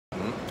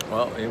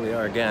Well, here we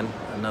are again,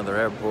 another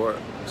airport.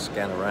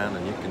 Scan around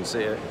and you can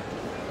see it.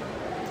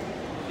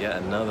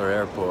 Yet another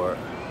airport.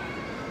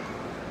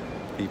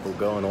 People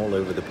going all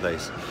over the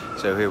place.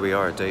 So here we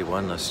are, day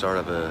one, the start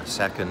of a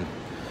second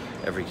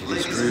Every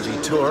Kid's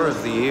Groovy tour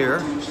of the year.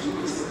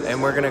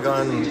 And we're gonna go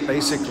and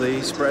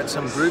basically spread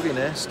some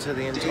grooviness to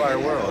the entire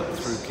world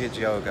through kids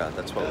yoga.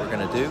 That's what we're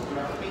gonna do.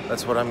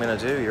 That's what I'm gonna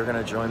do. You're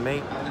gonna join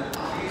me.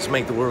 Let's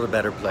make the world a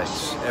better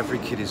place. Every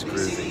kid is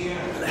groovy.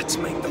 Let's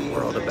make the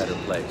world a better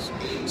place.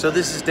 So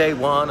this is day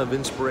one of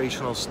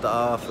inspirational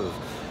stuff, of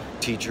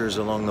teachers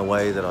along the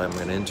way that I'm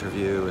going to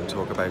interview and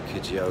talk about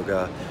kids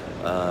yoga.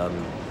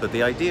 But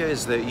the idea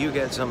is that you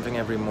get something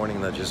every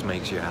morning that just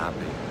makes you happy.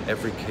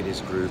 Every kid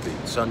is groovy.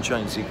 Sun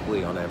shines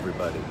equally on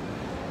everybody.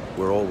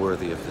 We're all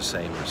worthy of the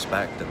same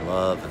respect and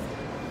love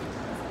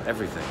and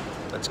everything.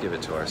 Let's give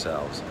it to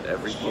ourselves.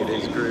 Every kid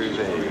is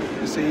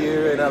groovy. See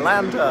you in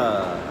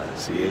Atlanta.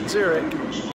 See you in Zurich.